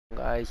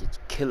guys? It's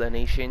Killer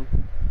Nation.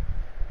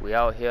 We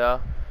out here.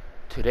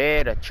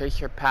 Today the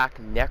Tracer Pack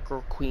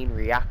Necro Queen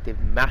Reactive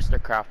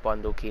MasterCraft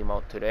bundle came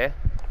out today.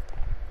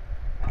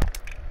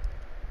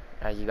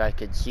 As you guys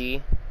can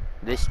see,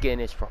 this skin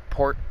is for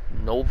Port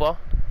Nova.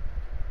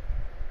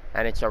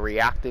 And it's a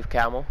reactive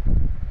camo.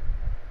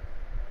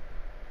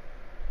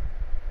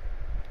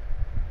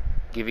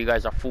 Give you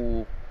guys a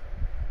full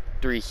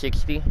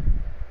 360.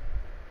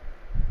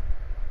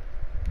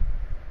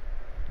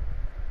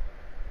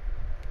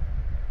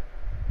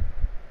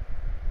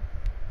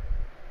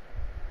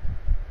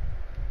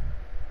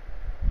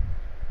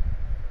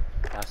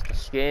 That's the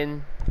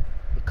skin.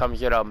 It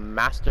comes with a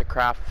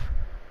MasterCraft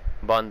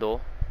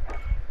bundle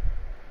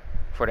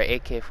for the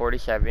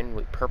AK-47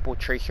 with purple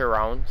tracer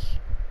rounds.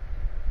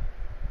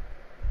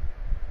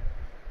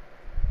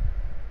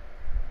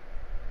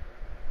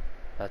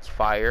 That's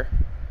fire.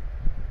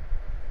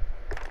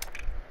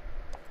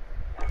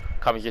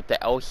 Comes with the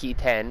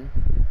LC-10.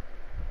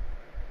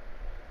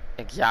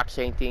 Exact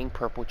same thing,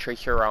 purple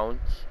tracer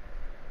rounds.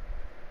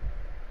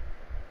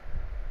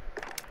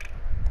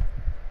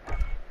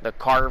 The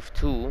Carve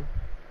 2,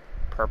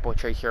 purple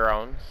tracer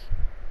rounds.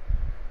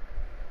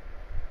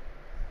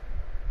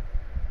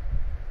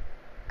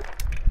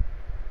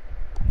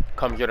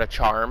 Comes with a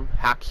charm,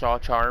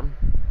 hacksaw charm.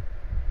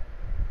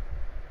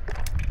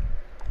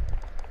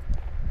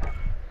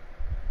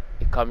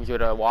 It comes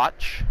with a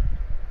watch.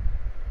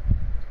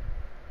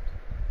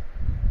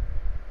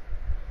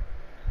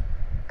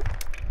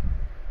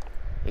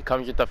 It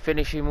comes with the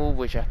finishing move,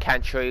 which I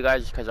can't show you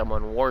guys because I'm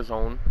on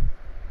Warzone.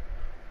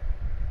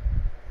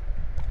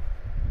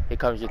 It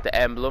comes with the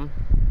emblem.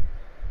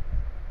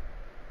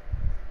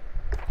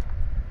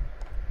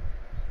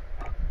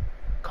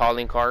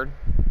 Calling card.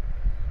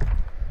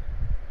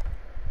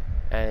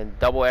 And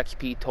double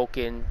XP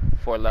token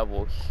for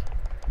levels.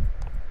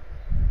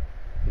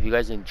 If you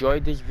guys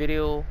enjoyed this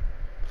video,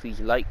 please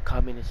like,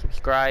 comment, and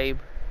subscribe.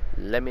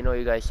 Let me know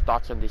you guys'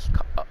 thoughts on this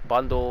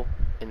bundle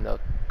in the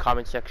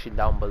comment section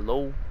down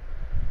below.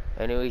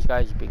 Anyways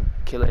guys, you've been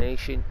Killer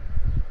Nation.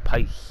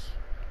 Peace.